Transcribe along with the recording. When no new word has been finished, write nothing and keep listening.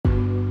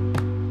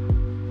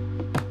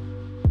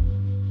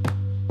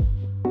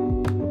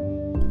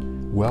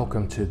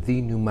Welcome to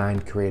the New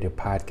Mind Creator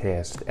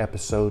Podcast,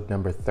 episode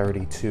number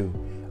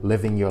 32,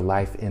 Living Your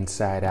Life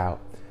Inside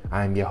Out.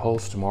 I'm your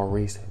host,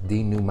 Maurice,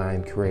 the New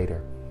Mind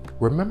Creator.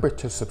 Remember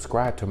to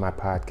subscribe to my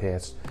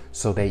podcast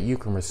so that you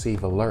can receive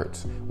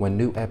alerts when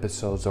new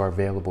episodes are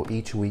available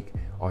each week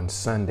on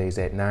Sundays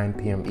at 9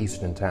 p.m.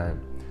 Eastern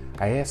Time.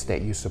 I ask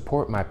that you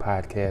support my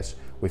podcast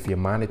with your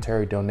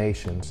monetary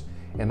donations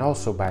and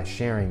also by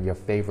sharing your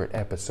favorite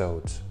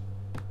episodes.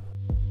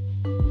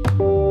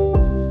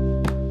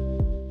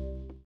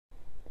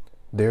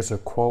 There's a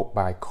quote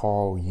by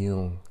Carl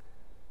Jung,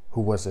 who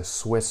was a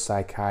Swiss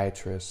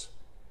psychiatrist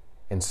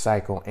and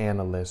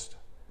psychoanalyst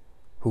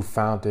who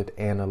founded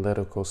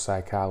analytical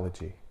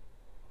psychology.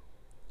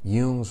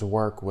 Jung's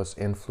work was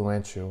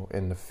influential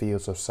in the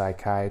fields of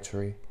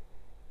psychiatry,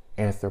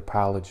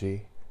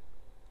 anthropology,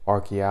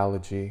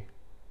 archaeology,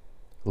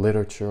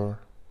 literature,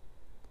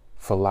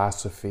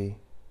 philosophy,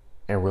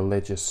 and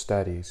religious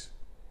studies.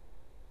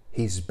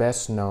 He's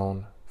best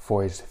known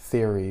for his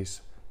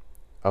theories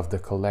of the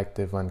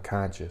collective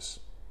unconscious,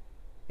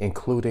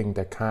 including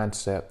the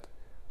concept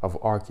of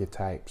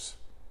archetypes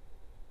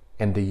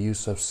and the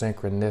use of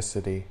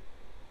synchronicity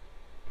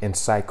in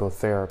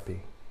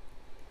psychotherapy.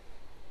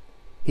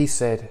 He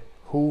said,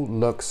 "Who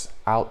looks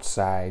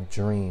outside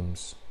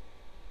dreams.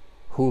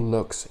 Who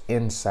looks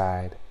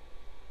inside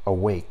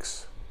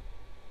awakes."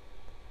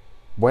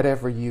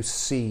 Whatever you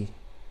see,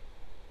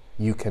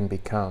 you can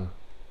become.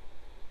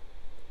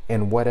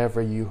 And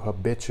whatever you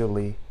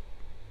habitually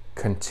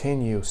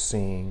continue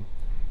seeing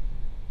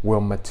will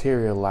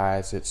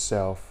materialize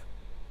itself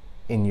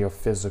in your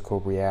physical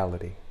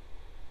reality.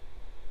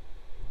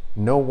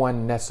 No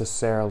one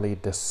necessarily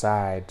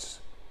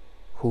decides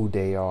who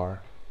they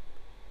are.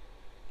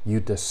 You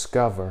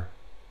discover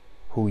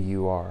who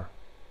you are.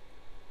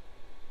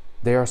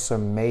 There are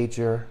some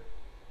major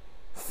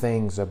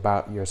things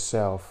about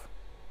yourself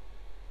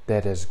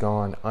that has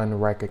gone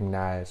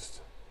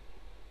unrecognized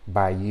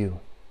by you.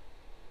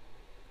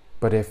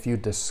 But if you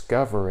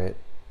discover it,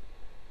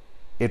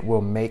 it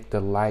will make the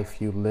life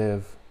you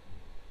live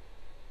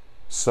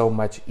so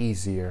much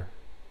easier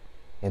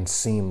and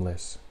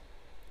seamless.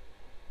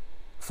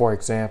 For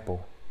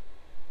example,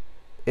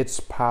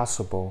 it's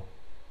possible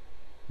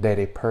that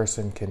a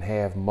person can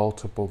have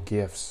multiple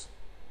gifts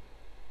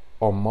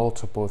or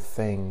multiple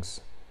things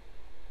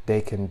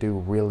they can do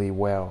really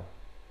well,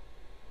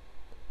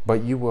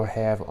 but you will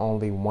have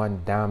only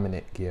one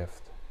dominant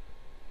gift.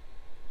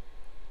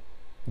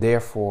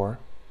 Therefore,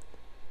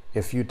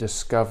 if you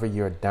discover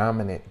your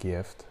dominant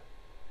gift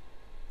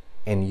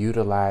and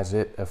utilize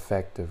it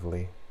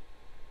effectively,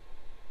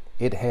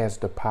 it has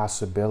the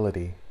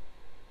possibility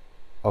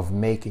of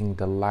making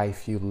the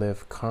life you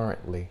live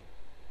currently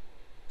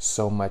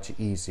so much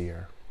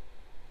easier.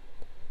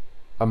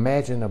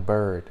 Imagine a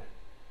bird.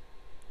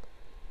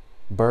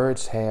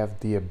 Birds have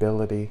the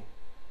ability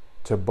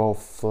to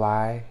both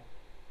fly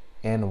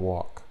and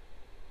walk,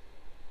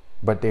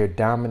 but their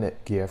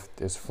dominant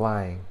gift is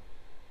flying.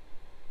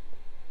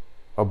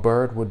 A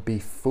bird would be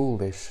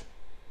foolish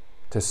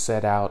to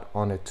set out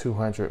on a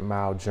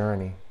 200-mile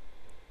journey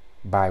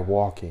by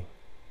walking.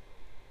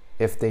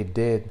 If they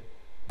did,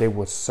 they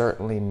would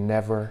certainly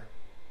never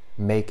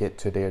make it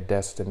to their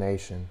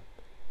destination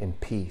in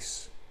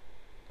peace,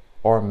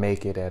 or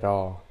make it at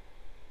all.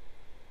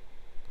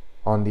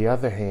 On the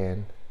other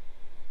hand,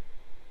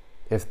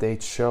 if they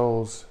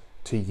chose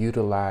to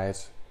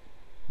utilize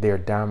their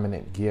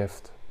dominant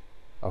gift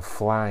of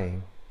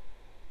flying,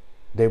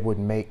 they would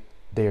make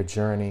their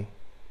journey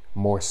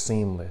more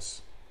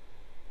seamless.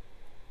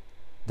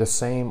 The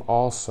same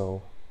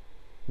also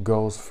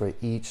goes for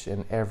each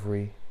and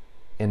every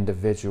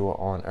individual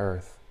on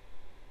earth.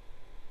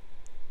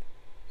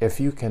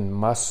 If you can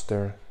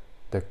muster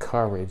the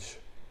courage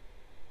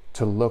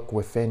to look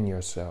within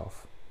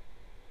yourself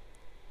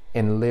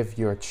and live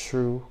your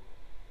true,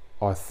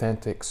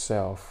 authentic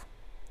self,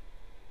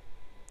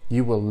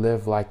 you will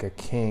live like a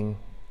king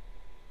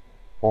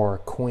or a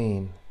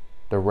queen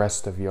the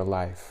rest of your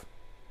life.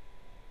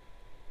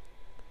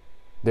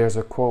 There's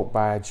a quote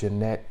by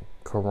Jeanette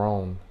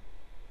Caron,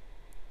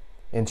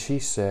 and she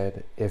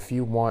said, "If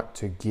you want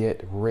to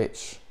get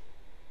rich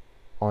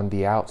on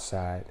the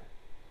outside,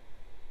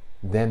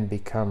 then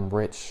become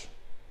rich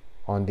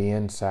on the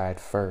inside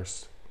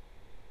first.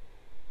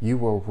 You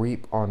will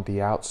reap on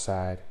the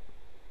outside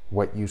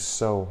what you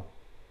sow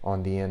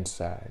on the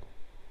inside."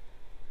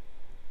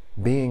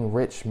 Being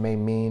rich may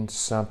mean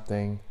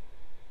something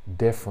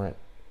different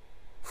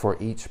for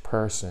each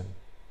person,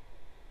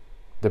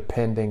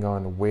 depending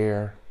on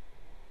where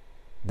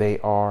they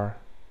are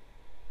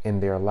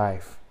in their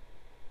life.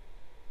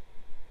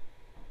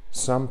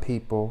 Some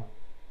people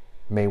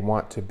may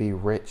want to be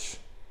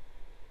rich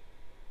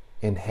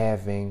in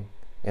having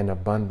an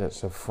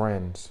abundance of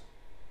friends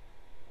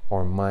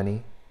or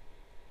money.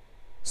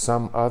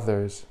 Some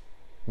others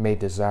may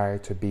desire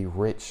to be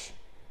rich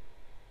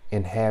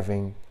in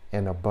having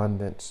an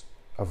abundance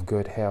of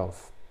good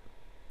health,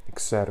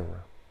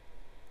 etc.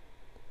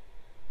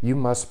 You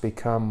must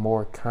become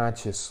more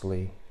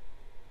consciously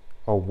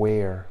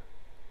aware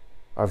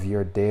of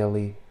your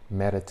daily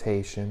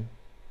meditation,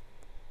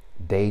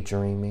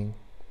 daydreaming,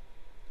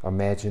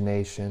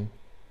 imagination,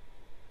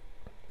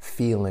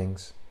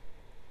 feelings,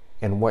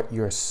 and what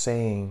you're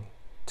saying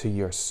to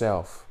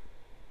yourself,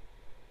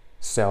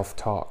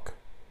 self-talk,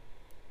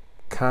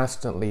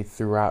 constantly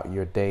throughout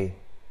your day,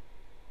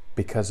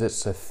 because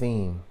it's a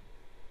theme.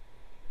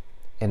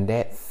 And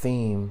that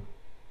theme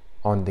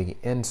on the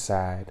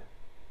inside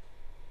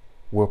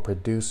will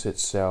produce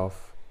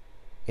itself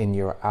in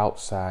your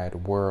outside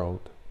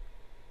world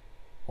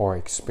or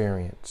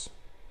experience.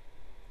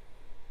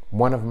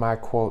 One of my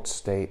quotes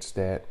states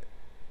that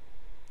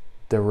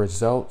the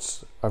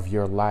results of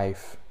your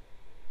life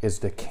is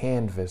the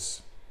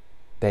canvas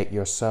that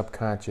your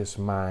subconscious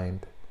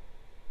mind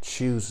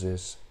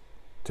chooses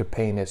to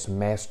paint its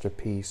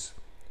masterpiece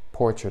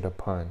portrait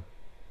upon,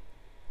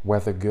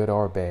 whether good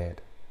or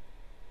bad.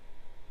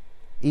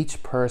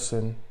 Each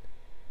person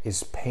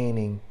is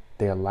painting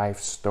their life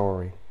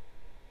story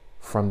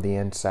from the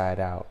inside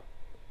out.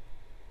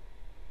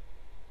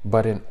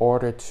 But in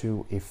order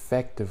to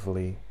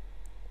effectively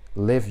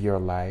live your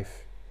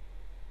life,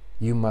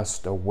 you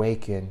must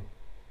awaken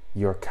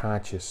your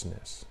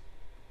consciousness.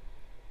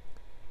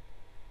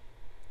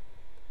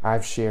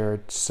 I've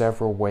shared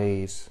several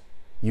ways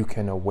you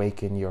can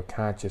awaken your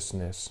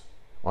consciousness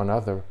on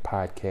other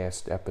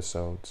podcast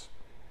episodes.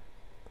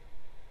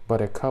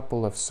 But a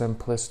couple of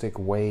simplistic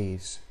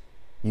ways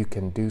you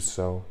can do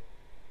so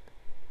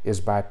is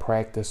by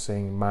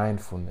practicing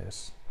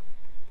mindfulness,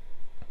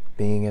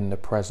 being in the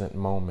present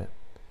moment.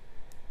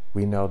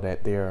 We know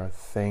that there are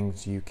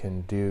things you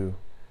can do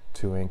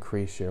to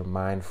increase your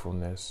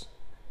mindfulness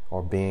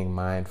or being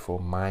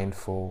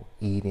mindful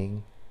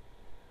eating,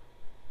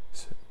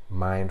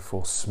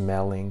 mindful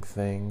smelling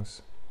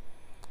things,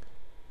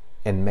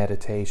 and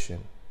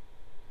meditation.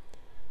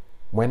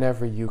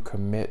 Whenever you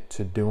commit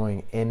to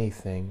doing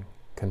anything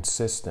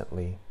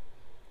consistently,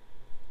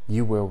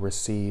 you will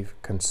receive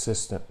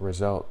consistent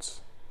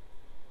results.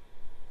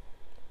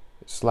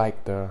 It's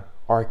like the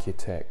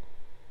architect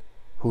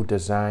who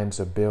designs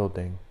a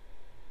building.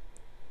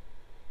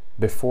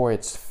 Before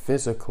it's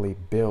physically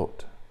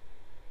built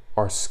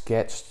or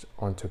sketched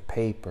onto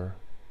paper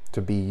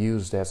to be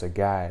used as a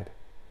guide,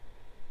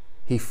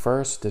 he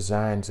first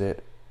designs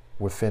it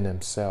within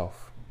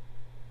himself.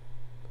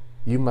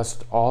 You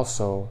must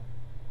also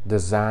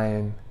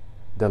design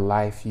the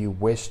life you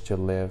wish to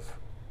live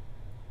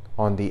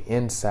on the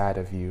inside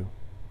of you,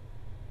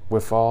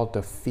 with all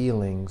the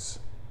feelings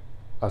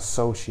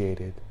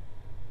associated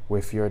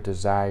with your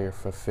desire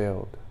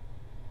fulfilled.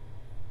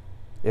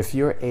 If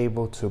you're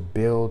able to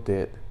build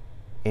it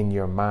in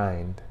your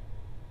mind,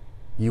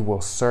 you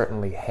will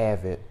certainly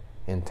have it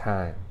in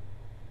time.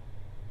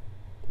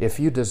 If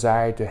you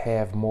desire to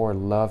have more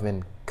love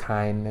and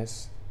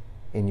kindness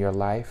in your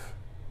life,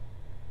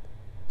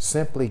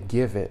 simply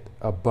give it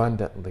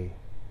abundantly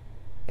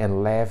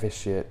and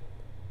lavish it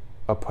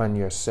upon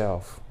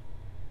yourself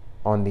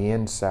on the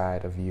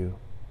inside of you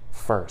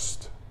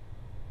first.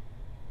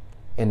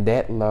 And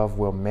that love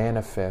will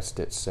manifest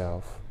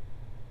itself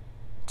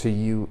to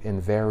you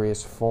in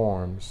various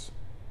forms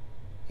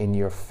in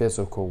your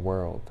physical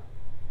world.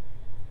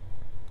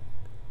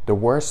 The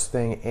worst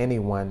thing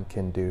anyone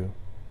can do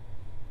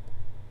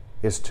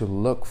is to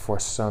look for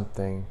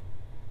something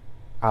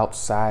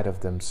outside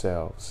of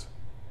themselves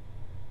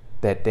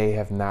that they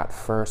have not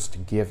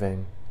first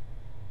given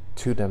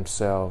to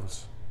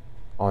themselves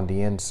on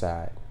the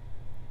inside.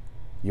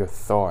 Your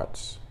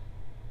thoughts,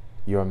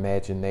 your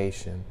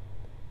imagination,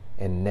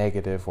 and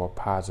negative or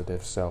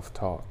positive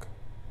self-talk.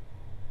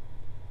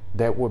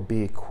 That would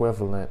be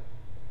equivalent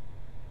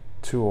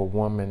to a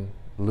woman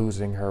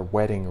losing her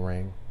wedding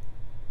ring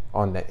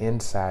on the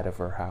inside of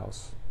her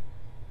house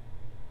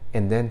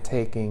and then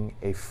taking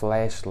a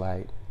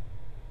flashlight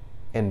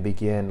and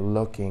begin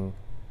looking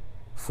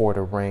for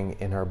the ring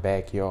in her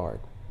backyard.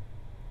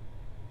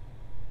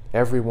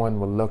 Everyone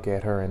will look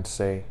at her and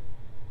say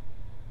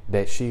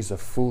that she's a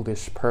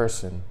foolish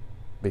person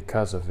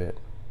because of it.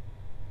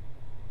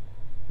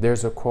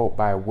 There's a quote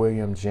by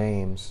William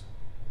James,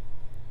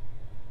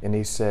 and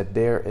he said,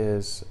 "There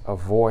is a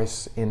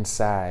voice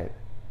inside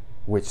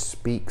which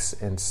speaks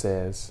and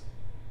says,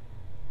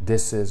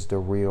 'This is the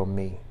real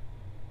me.'"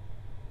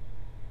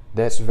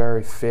 That's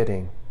very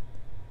fitting,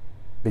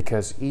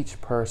 because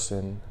each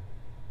person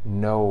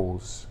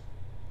knows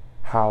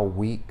how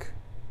weak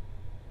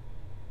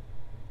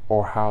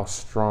or how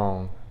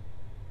strong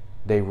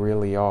they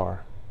really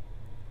are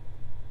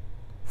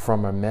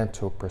from a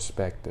mental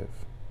perspective.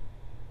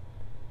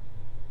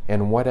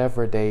 And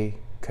whatever they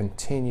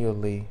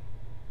continually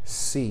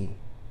see,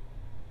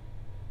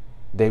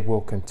 they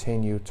will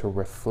continue to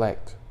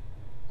reflect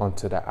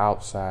onto the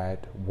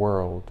outside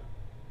world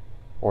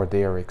or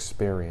their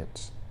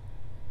experience.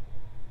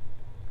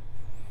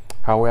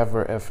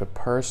 However, if a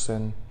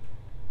person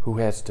who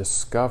has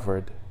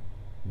discovered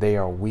they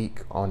are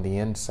weak on the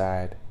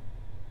inside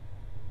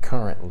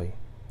currently,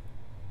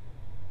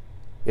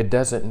 it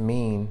doesn't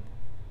mean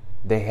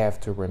they have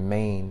to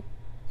remain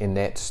in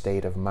that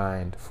state of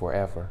mind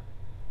forever.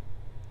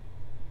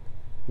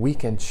 We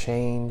can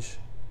change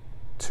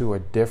to a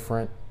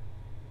different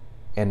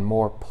and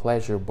more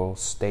pleasurable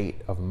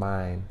state of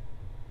mind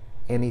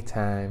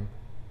anytime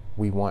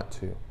we want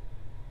to.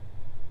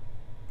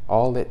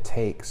 All it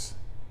takes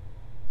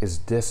is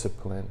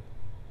discipline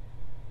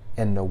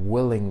and the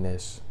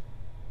willingness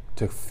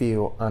to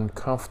feel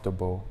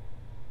uncomfortable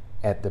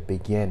at the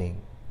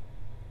beginning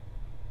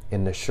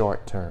in the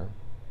short term.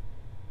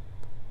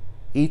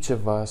 Each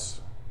of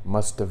us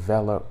must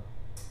develop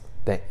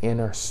the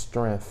inner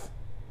strength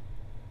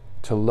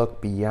to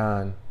look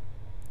beyond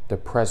the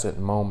present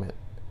moment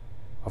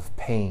of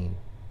pain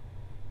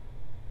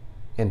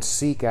and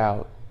seek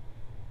out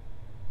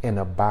and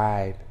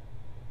abide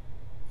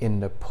in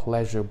the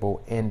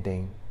pleasurable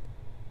ending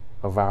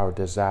of our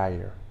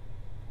desire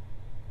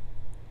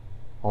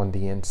on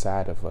the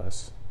inside of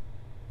us.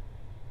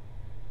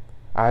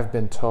 I've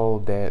been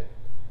told that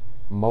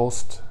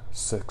most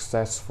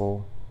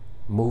successful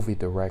movie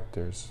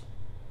directors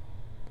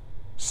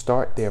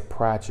start their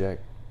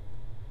project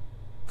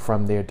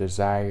from their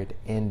desired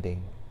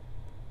ending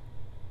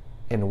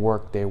and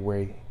work their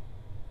way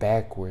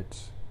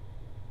backwards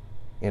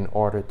in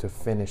order to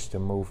finish the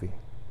movie.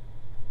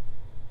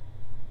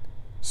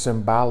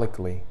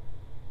 Symbolically,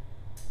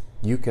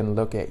 you can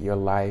look at your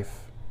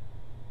life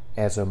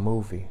as a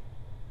movie,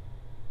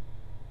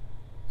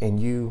 and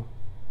you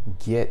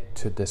get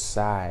to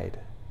decide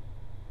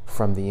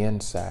from the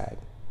inside,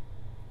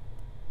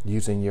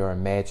 using your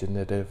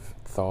imaginative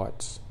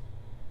thoughts,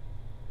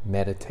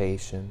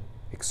 meditation,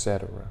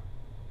 etc.,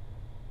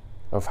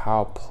 of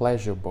how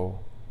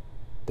pleasurable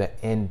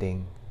the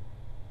ending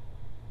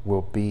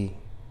will be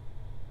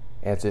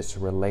as it's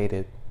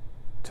related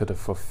to the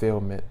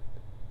fulfillment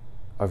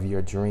of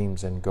your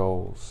dreams and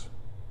goals.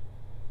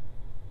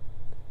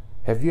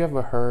 Have you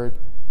ever heard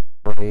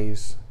the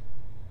phrase,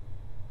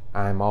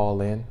 "I'm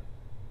all in"?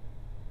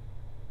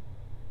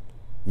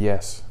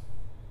 Yes,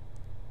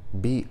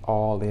 be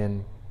all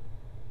in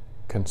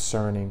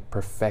concerning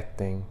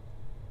perfecting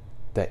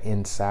the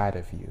inside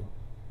of you.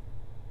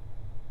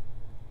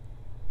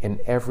 And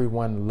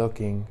everyone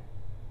looking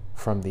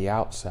from the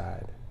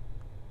outside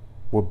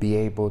will be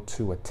able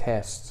to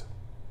attest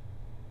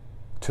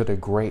to the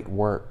great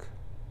work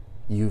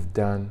you've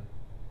done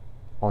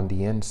on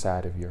the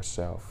inside of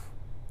yourself,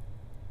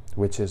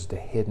 which is the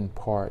hidden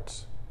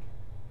parts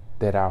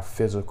that our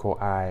physical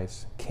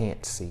eyes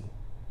can't see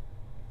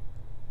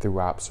through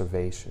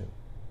observation.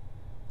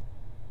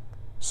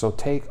 So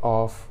take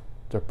off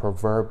the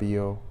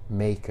proverbial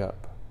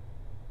makeup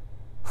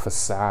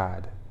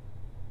facade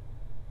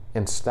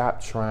and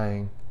stop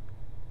trying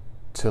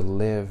to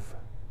live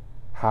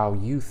how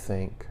you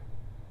think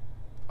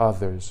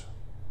others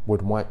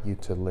would want you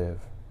to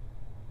live,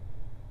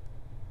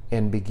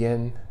 and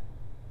begin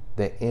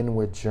the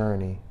inward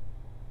journey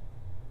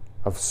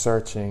of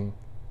searching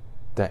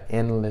the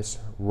endless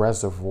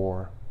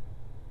reservoir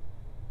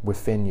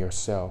within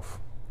yourself.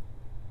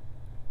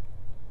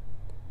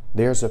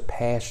 There's a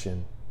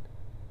passion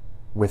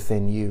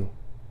within you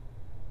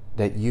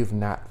that you've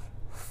not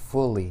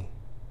fully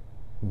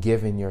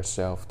given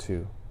yourself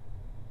to,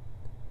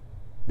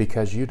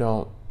 because you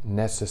don't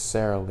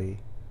necessarily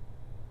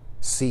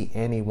see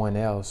anyone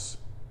else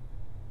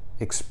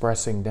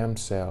expressing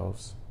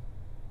themselves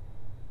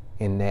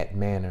in that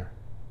manner,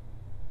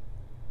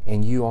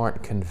 and you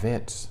aren't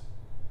convinced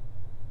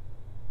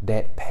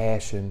that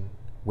passion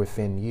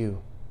within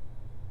you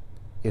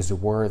is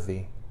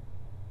worthy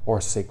or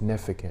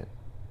significant,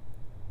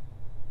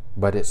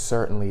 but it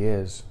certainly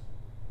is.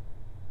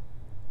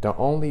 The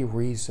only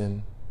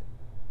reason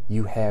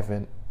you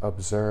haven't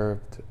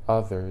observed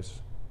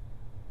others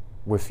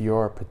with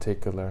your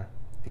particular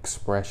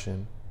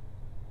expression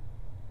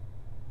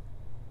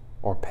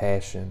or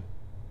passion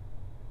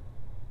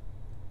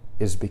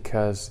is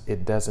because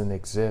it doesn't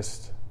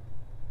exist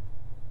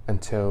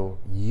until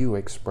you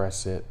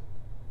express it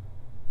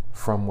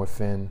from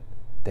within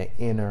the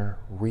inner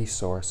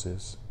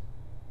resources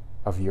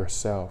of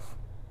yourself.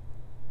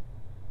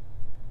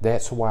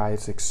 That's why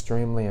it's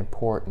extremely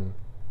important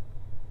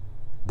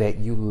that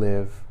you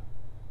live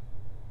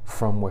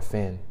from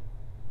within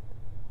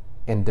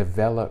and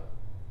develop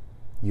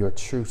your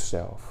true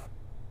self.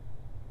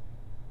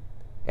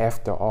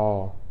 After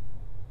all,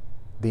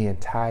 the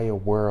entire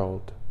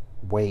world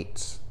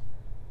waits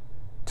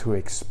to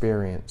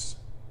experience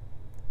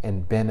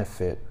and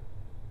benefit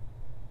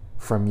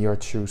from your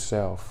true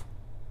self.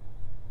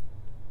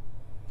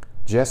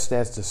 Just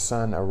as the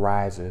sun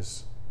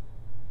arises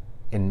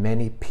and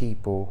many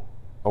people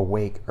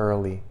awake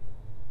early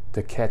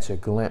to catch a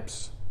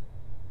glimpse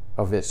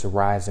of its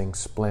rising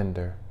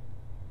splendor,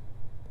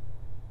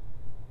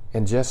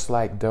 and just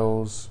like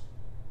those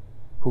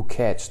who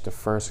catch the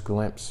first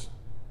glimpse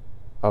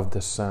of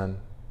the sun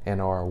and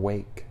are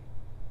awake,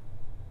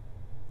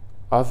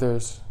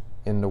 others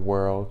in the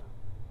world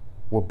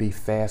will be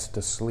fast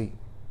asleep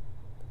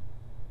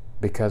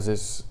because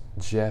it's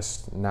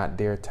just not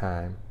their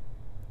time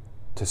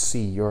to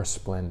see your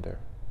splendor.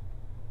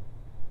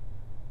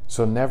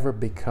 So never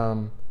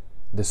become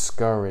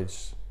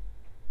discouraged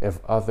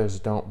if others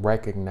don't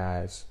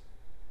recognize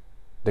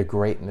the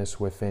greatness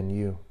within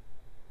you,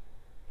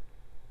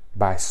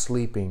 by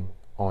sleeping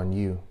on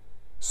you,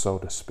 so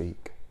to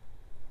speak.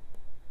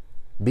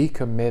 Be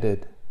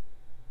committed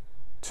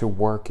to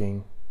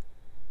working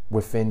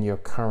within your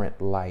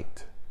current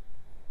light.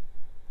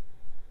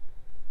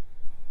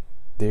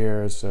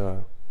 There's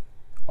an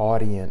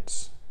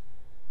audience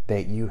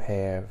that you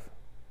have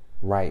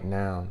right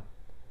now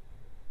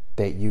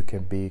that you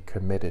can be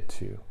committed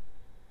to.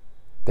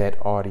 That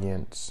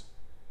audience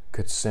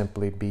could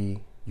simply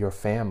be your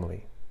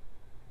family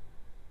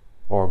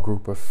or a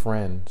group of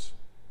friends,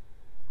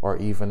 or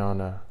even on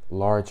a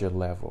larger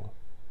level.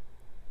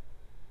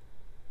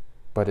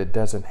 But it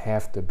doesn't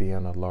have to be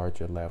on a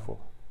larger level.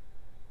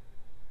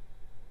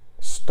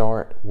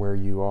 Start where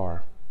you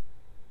are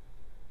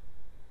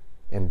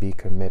and be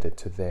committed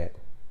to that.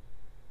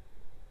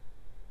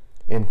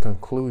 In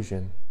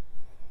conclusion,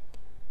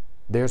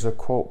 there's a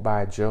quote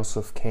by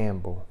Joseph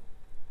Campbell,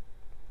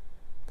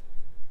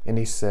 and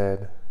he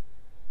said,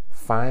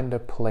 "Find a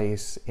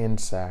place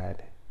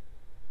inside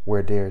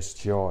where there's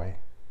joy,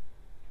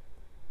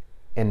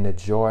 and the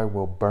joy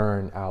will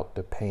burn out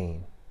the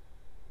pain."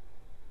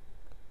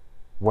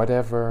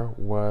 Whatever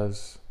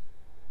was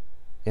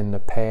in the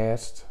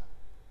past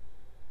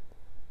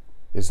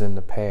is in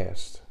the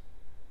past.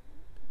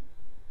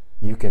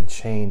 You can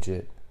change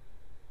it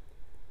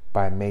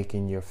by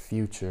making your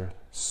future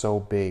so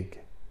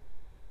big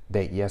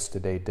that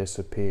yesterday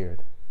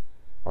disappeared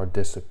or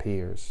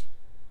disappears.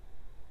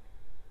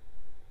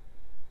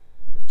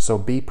 So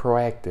be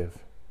proactive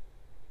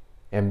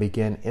and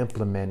begin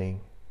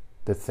implementing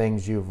the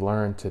things you've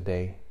learned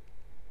today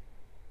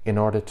in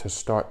order to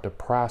start the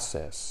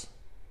process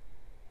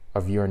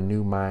of your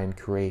new mind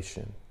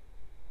creation.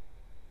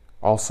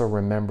 Also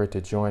remember to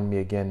join me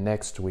again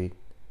next week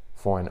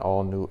for an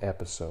all-new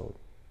episode.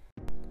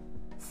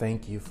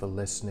 Thank you for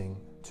listening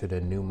to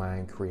the New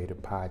Mind Creator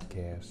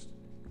podcast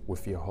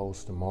with your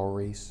host,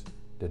 Maurice,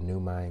 the New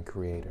Mind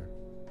Creator.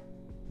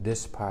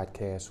 This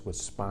podcast was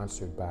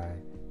sponsored by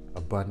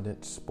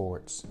Abundant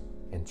Sports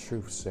and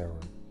Truth Serum.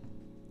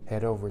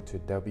 Head over to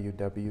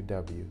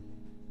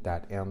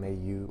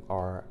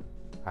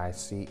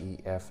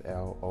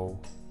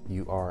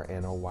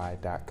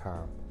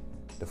www.mauriceflournoy.com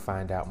to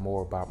find out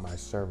more about my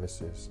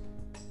services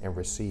and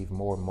receive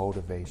more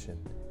motivation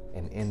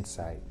and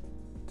insight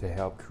to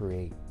help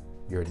create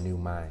your new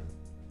mind.